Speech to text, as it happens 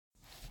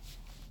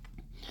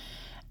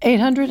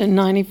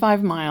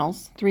895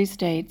 miles, 3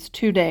 states,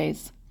 2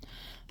 days.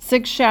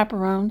 6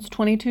 chaperones,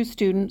 22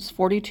 students,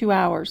 42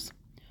 hours.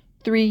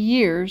 3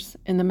 years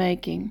in the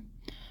making.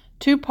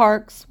 2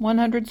 parks,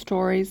 100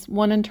 stories,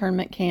 1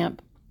 internment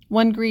camp,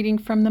 1 greeting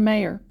from the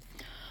mayor.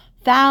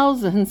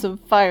 Thousands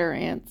of fire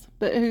ants,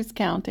 but who's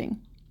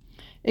counting?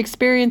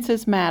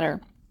 Experiences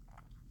matter.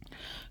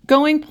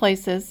 Going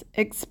places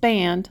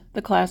expand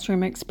the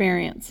classroom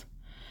experience.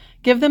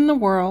 Give them the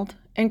world,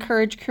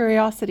 encourage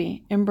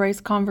curiosity,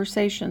 embrace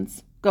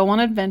conversations, go on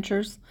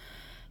adventures,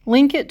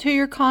 link it to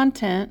your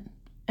content,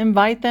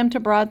 invite them to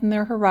broaden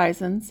their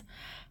horizons,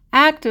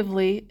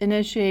 actively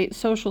initiate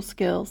social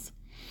skills,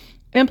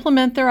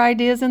 implement their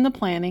ideas in the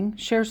planning,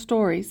 share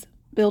stories,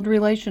 build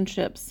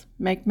relationships,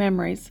 make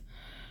memories,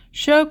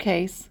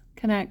 showcase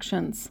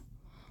connections,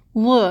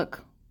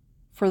 look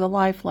for the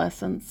life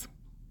lessons.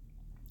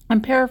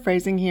 I'm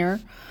paraphrasing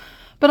here,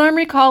 but I'm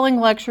recalling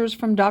lectures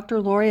from Dr.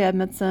 Lori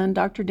Edmondson,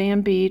 Dr.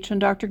 Dan Beach,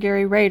 and Dr.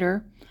 Gary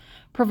Rader,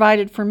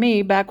 provided for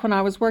me back when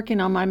I was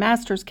working on my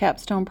master's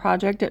capstone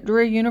project at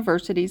Drury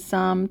University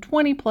some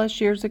 20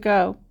 plus years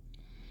ago.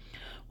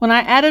 When I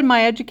added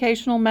my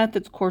educational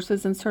methods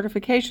courses and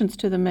certifications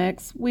to the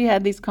mix, we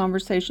had these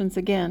conversations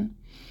again.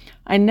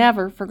 I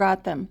never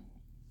forgot them.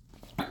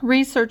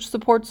 Research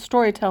supports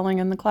storytelling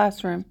in the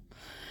classroom.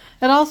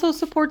 It also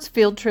supports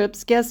field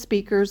trips, guest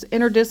speakers,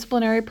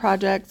 interdisciplinary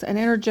projects, and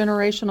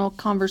intergenerational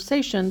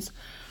conversations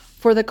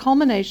for the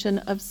culmination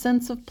of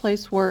sense of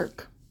place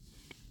work.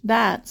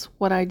 That's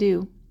what I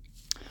do.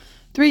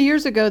 3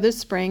 years ago this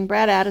spring,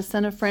 Brad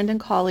Addison, a friend and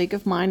colleague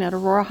of mine at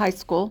Aurora High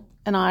School,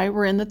 and I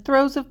were in the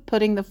throes of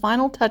putting the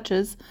final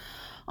touches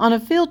on a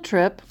field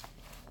trip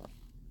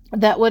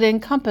that would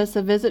encompass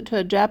a visit to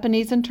a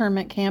Japanese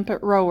internment camp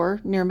at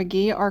Rohwer near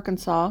McGehee,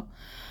 Arkansas,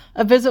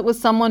 a visit with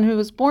someone who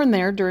was born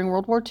there during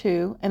World War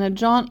II, and a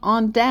jaunt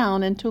on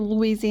down into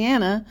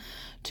Louisiana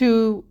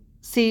to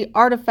see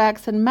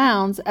artifacts and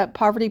mounds at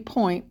Poverty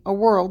Point, a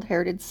World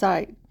Heritage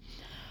Site.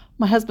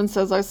 My husband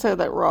says I said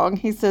that wrong.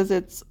 He says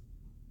it's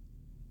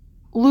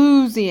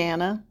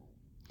Louisiana,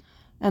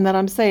 and that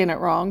I'm saying it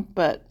wrong,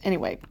 but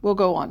anyway, we'll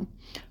go on.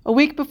 A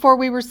week before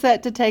we were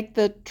set to take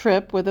the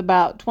trip with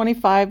about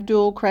 25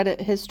 dual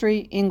credit history,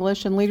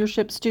 English, and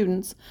leadership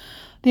students,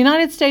 the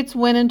United States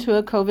went into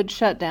a COVID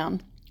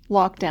shutdown.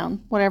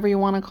 Lockdown, whatever you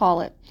want to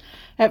call it.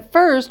 At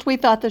first, we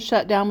thought the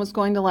shutdown was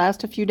going to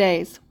last a few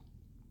days.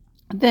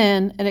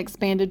 Then it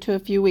expanded to a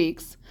few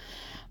weeks.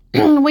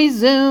 We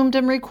Zoomed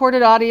and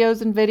recorded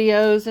audios and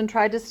videos and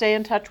tried to stay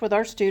in touch with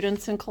our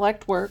students and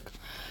collect work.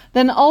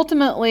 Then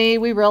ultimately,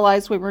 we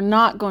realized we were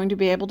not going to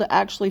be able to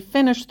actually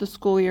finish the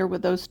school year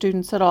with those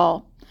students at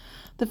all.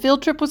 The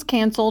field trip was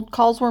canceled,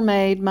 calls were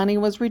made, money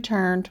was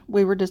returned.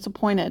 We were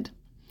disappointed.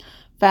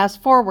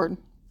 Fast forward.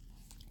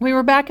 We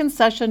were back in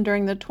session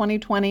during the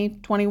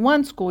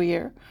 2020-21 school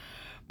year.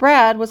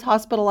 Brad was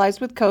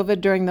hospitalized with COVID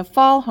during the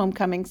fall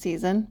homecoming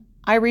season.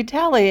 I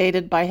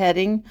retaliated by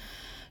heading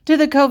to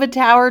the COVID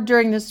tower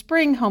during the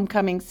spring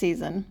homecoming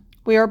season.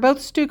 We are both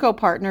Stuco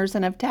partners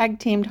and have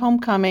tag-teamed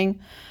homecoming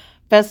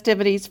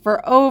festivities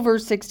for over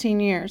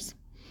 16 years.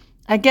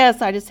 I guess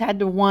I just had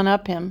to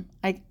one-up him.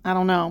 I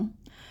don't know.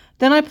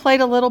 Then I played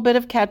a little bit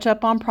of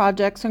catch-up on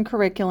projects and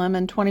curriculum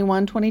in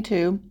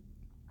 21-22.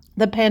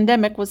 The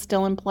pandemic was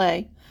still in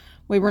play.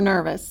 We were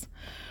nervous.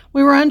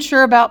 We were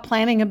unsure about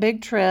planning a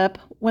big trip.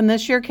 When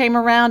this year came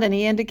around and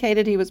he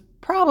indicated he was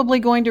probably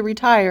going to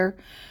retire,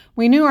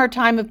 we knew our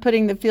time of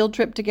putting the field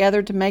trip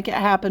together to make it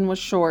happen was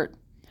short.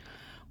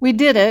 We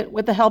did it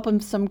with the help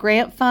of some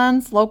grant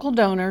funds, local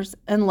donors,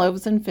 and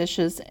Loaves and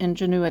Fishes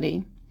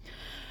ingenuity.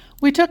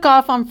 We took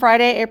off on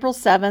Friday, April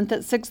 7th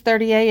at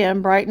 6:30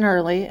 a.m. bright and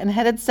early and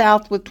headed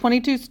south with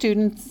 22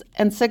 students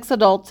and 6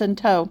 adults in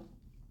tow.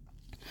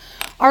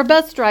 Our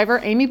bus driver,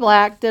 Amy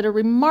Black, did a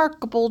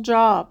remarkable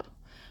job.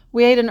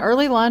 We ate an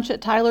early lunch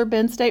at Tyler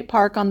Bend State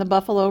Park on the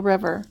Buffalo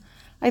River.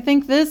 I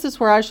think this is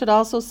where I should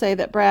also say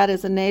that Brad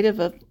is a native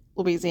of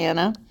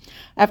Louisiana.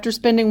 After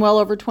spending well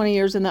over 20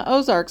 years in the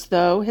Ozarks,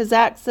 though, his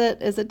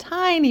accent is a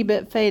tiny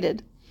bit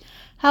faded.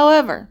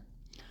 However,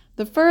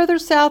 the further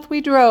south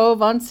we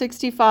drove on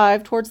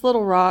 65 towards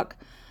Little Rock,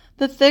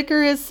 the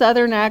thicker his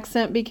southern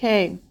accent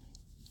became.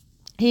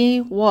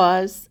 He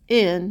was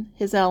in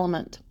his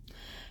element.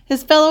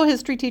 His fellow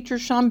history teacher,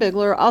 Sean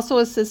Bigler, also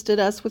assisted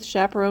us with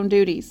chaperone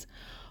duties,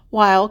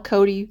 while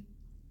Cody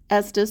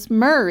Estes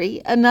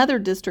Murray, another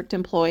district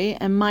employee,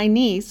 and my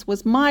niece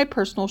was my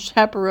personal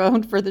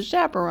chaperone for the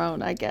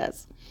chaperone, I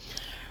guess.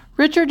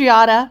 Richard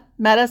Yada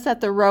met us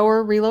at the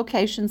Rohwer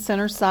Relocation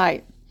Center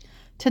site.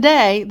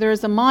 Today, there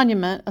is a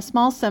monument, a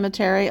small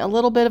cemetery, a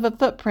little bit of a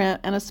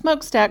footprint, and a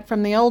smokestack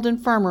from the old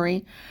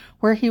infirmary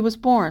where he was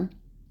born.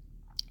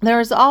 There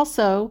is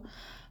also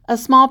a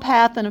small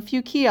path and a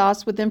few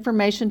kiosks with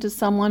information to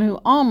someone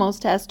who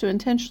almost has to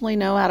intentionally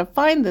know how to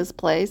find this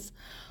place,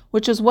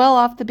 which is well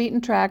off the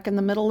beaten track in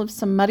the middle of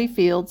some muddy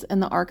fields in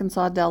the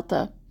Arkansas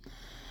Delta.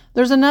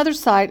 There's another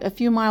site a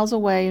few miles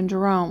away in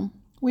Jerome.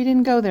 We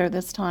didn't go there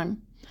this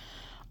time.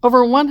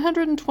 Over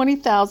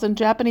 120,000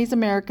 Japanese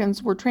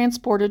Americans were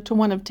transported to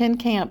one of 10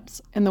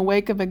 camps in the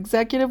wake of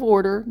Executive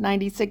Order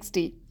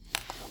 9060.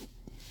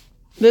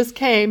 This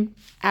came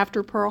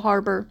after Pearl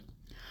Harbor.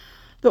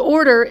 The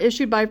order,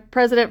 issued by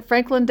President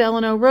Franklin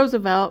Delano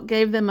Roosevelt,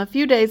 gave them a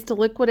few days to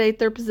liquidate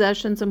their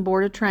possessions and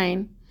board a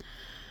train.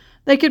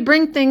 They could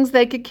bring things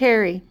they could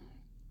carry.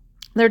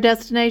 Their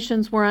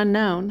destinations were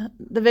unknown.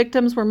 The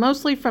victims were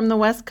mostly from the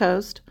West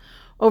Coast.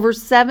 Over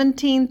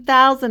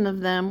 17,000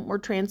 of them were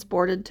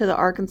transported to the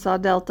Arkansas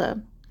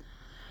Delta.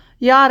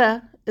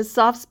 Yada is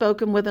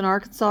soft-spoken with an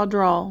Arkansas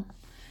drawl.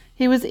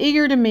 He was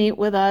eager to meet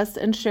with us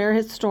and share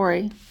his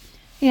story.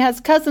 He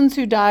has cousins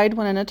who died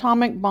when an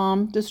atomic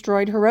bomb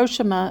destroyed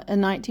Hiroshima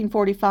in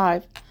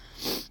 1945.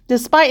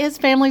 Despite his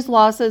family's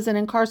losses and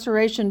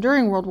incarceration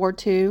during World War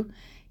II,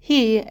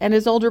 he and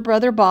his older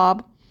brother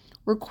Bob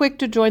were quick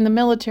to join the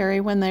military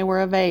when they were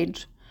of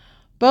age.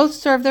 Both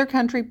served their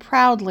country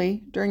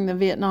proudly during the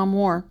Vietnam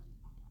War.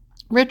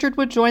 Richard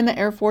would join the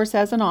Air Force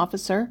as an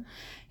officer.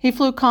 He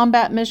flew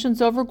combat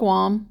missions over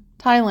Guam,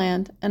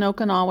 Thailand, and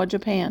Okinawa,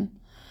 Japan.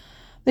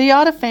 The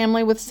Yada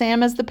family, with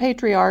Sam as the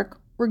patriarch,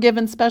 were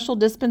given special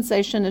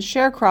dispensation as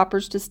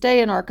sharecroppers to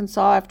stay in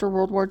Arkansas after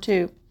World War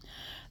II.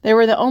 They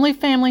were the only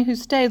family who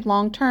stayed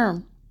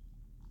long-term.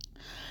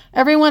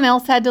 Everyone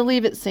else had to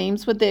leave, it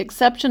seems, with the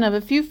exception of a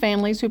few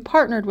families who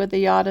partnered with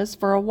the Yadas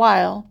for a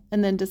while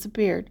and then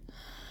disappeared.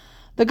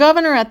 The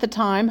governor at the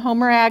time,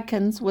 Homer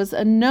Adkins, was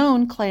a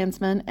known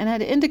Klansman and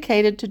had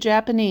indicated to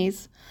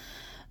Japanese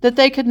that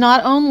they could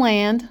not own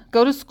land,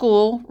 go to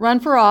school, run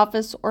for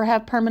office, or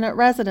have permanent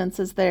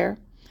residences there.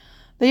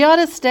 The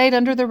Yadas stayed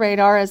under the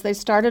radar as they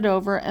started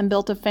over and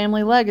built a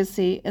family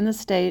legacy in the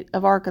state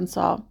of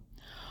Arkansas.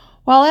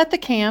 While at the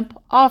camp,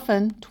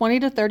 often 20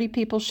 to 30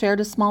 people shared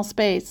a small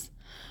space.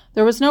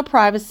 There was no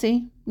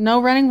privacy,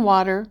 no running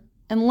water,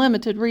 and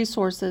limited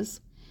resources.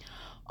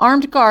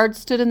 Armed guards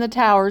stood in the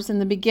towers in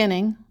the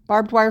beginning.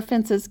 Barbed wire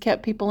fences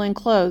kept people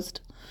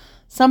enclosed.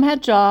 Some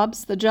had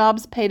jobs. The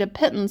jobs paid a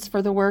pittance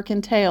for the work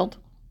entailed.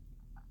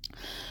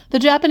 The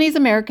Japanese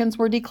Americans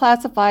were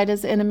declassified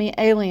as enemy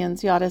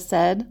aliens, Yada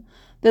said.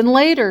 Then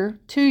later,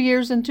 2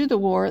 years into the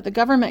war, the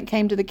government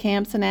came to the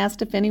camps and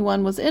asked if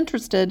anyone was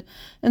interested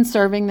in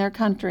serving their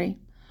country.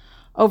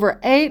 Over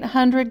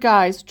 800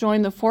 guys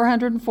joined the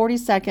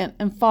 442nd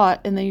and fought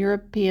in the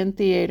European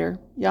theater,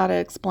 Yada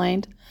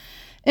explained,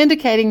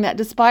 indicating that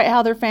despite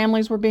how their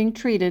families were being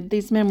treated,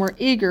 these men were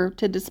eager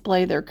to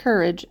display their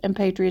courage and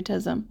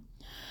patriotism.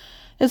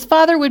 His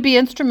father would be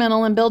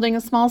instrumental in building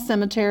a small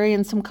cemetery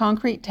and some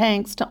concrete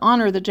tanks to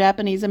honor the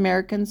Japanese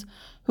Americans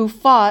who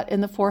fought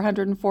in the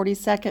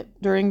 442nd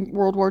during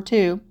World War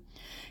II.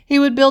 He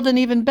would build an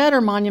even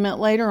better monument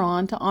later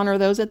on to honor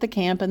those at the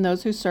camp and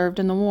those who served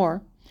in the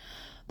war.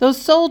 Those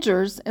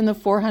soldiers in the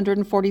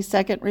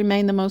 442nd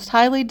remain the most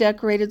highly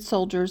decorated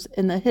soldiers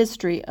in the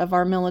history of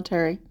our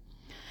military.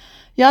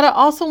 Yada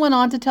also went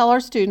on to tell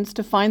our students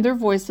to find their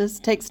voices,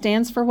 take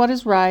stands for what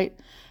is right,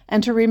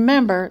 and to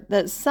remember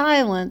that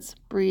silence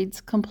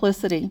breeds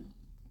complicity.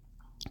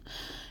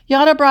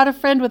 Yada brought a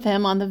friend with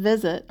him on the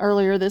visit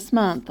earlier this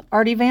month.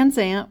 Artie Van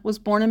Zant was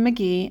born in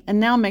McGehee and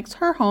now makes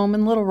her home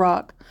in Little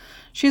Rock.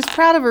 She is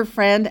proud of her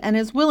friend and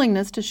his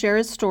willingness to share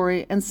his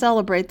story and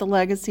celebrate the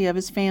legacy of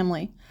his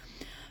family.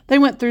 They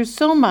went through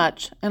so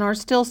much and are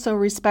still so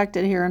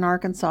respected here in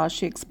Arkansas,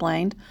 she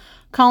explained,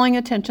 calling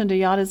attention to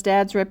Yada's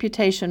dad's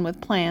reputation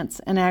with plants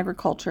and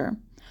agriculture.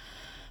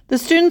 The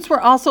students were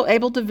also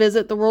able to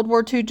visit the World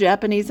War II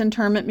Japanese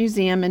Internment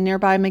Museum in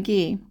nearby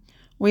McGehee.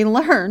 We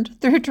learned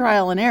through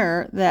trial and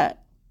error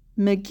that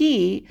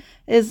McGehee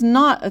is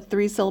not a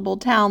three-syllable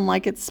town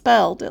like it's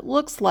spelled. It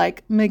looks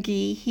like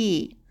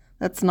McGehee.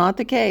 That's not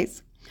the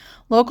case.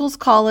 Locals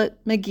call it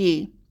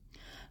McGehee.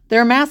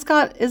 Their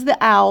mascot is the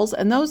owls,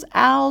 and those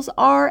owls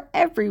are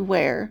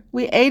everywhere.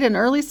 We ate an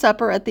early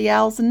supper at the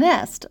owl's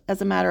nest, as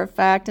a matter of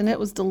fact, and it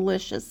was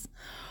delicious.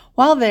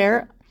 While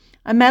there,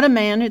 I met a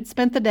man who'd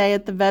spent the day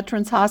at the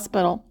Veterans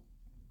Hospital.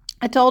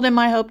 I told him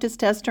I hoped his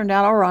test turned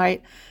out all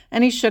right,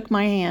 and he shook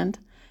my hand.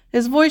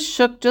 His voice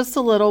shook just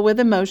a little with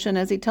emotion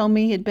as he told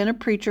me he had been a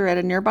preacher at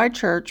a nearby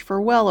church for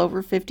well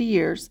over 50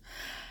 years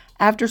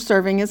after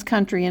serving his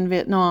country in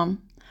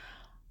Vietnam.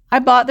 I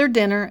bought their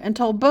dinner and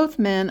told both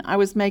men I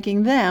was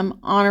making them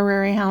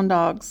honorary hound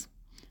dogs.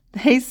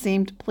 They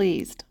seemed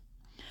pleased.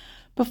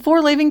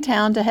 Before leaving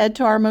town to head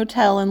to our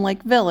motel in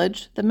Lake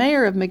Village, the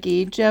mayor of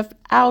McGehee, Jeff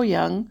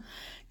Owyoung,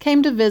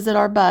 came to visit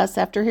our bus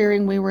after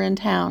hearing we were in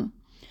town.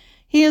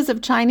 He is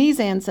of Chinese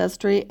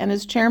ancestry and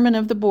is chairman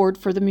of the board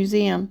for the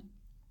museum.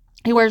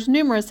 He wears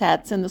numerous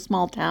hats in the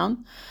small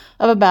town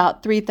of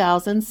about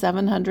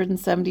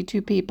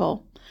 3,772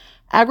 people.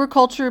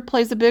 Agriculture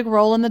plays a big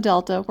role in the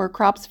Delta, where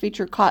crops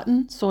feature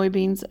cotton,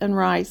 soybeans, and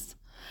rice.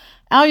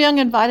 Owyoung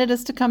invited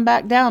us to come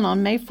back down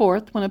on May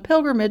 4th when a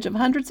pilgrimage of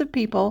hundreds of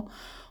people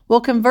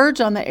will converge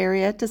on the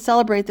area to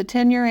celebrate the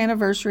 10-year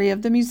anniversary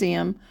of the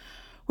museum,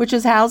 which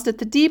is housed at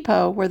the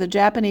depot where the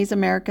Japanese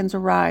Americans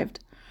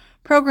arrived.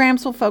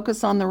 Programs will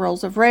focus on the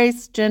roles of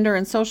race, gender,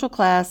 and social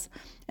class,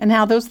 and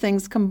how those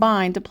things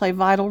combine to play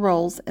vital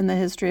roles in the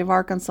history of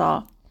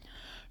Arkansas.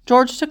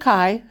 George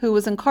Takei, who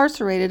was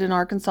incarcerated in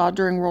Arkansas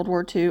during World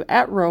War II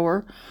at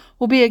Rohwer,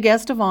 will be a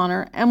guest of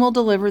honor and will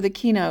deliver the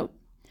keynote.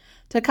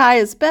 Takei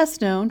is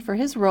best known for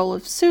his role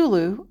of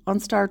Sulu on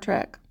Star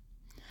Trek.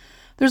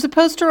 There's a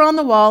poster on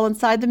the wall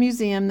inside the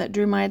museum that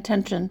drew my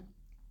attention.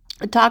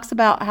 It talks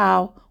about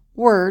how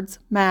words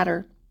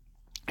matter.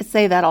 I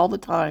say that all the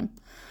time.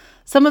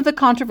 Some of the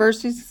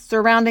controversies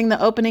surrounding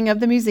the opening of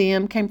the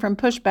museum came from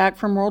pushback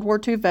from World War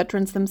II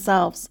veterans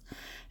themselves.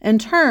 In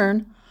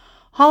turn,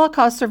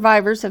 Holocaust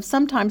survivors have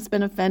sometimes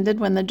been offended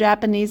when the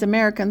Japanese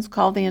Americans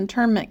call the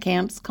internment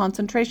camps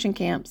concentration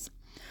camps.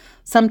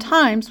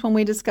 Sometimes when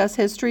we discuss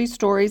history,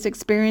 stories,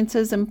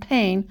 experiences, and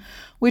pain,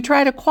 we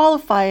try to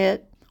qualify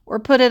it or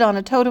put it on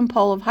a totem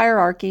pole of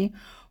hierarchy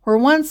where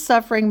one's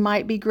suffering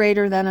might be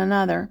greater than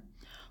another.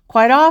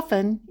 Quite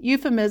often,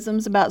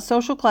 euphemisms about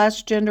social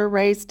class, gender,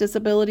 race,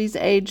 disabilities,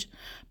 age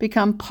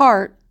become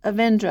part of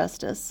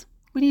injustice.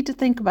 We need to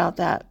think about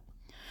that.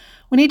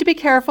 We need to be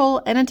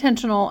careful and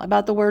intentional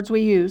about the words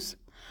we use,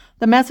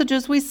 the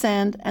messages we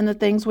send, and the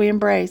things we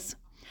embrace.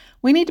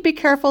 We need to be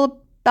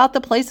careful about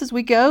the places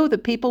we go, the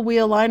people we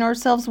align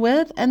ourselves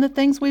with, and the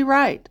things we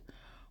write.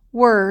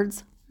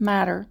 Words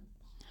matter.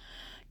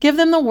 Give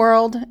them the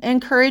world,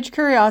 encourage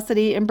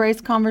curiosity, embrace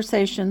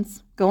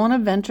conversations, go on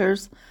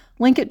adventures,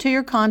 link it to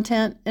your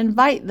content,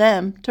 invite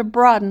them to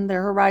broaden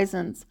their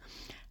horizons.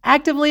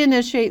 Actively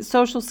initiate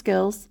social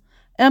skills,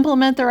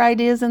 implement their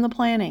ideas in the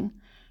planning,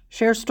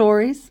 share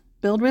stories,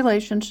 build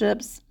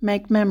relationships,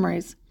 make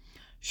memories,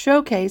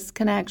 showcase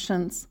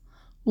connections,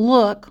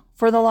 look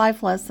for the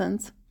life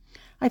lessons.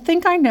 I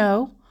think I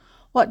know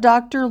what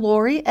Dr.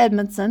 Lori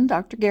Edmondson,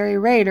 Dr. Gary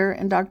Rader,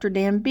 and Dr.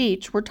 Dan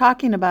Beach were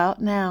talking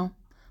about now.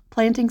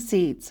 Planting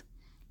seeds,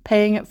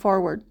 paying it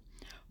forward,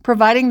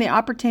 providing the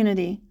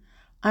opportunity.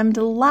 I'm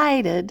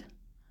delighted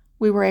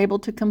we were able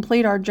to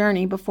complete our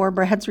journey before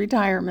Brad's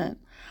retirement.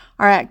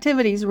 Our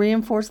activities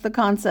reinforce the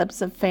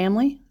concepts of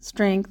family,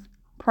 strength,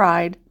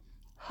 pride,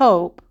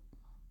 hope,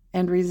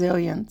 and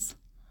resilience.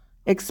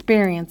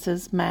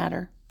 Experiences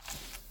matter.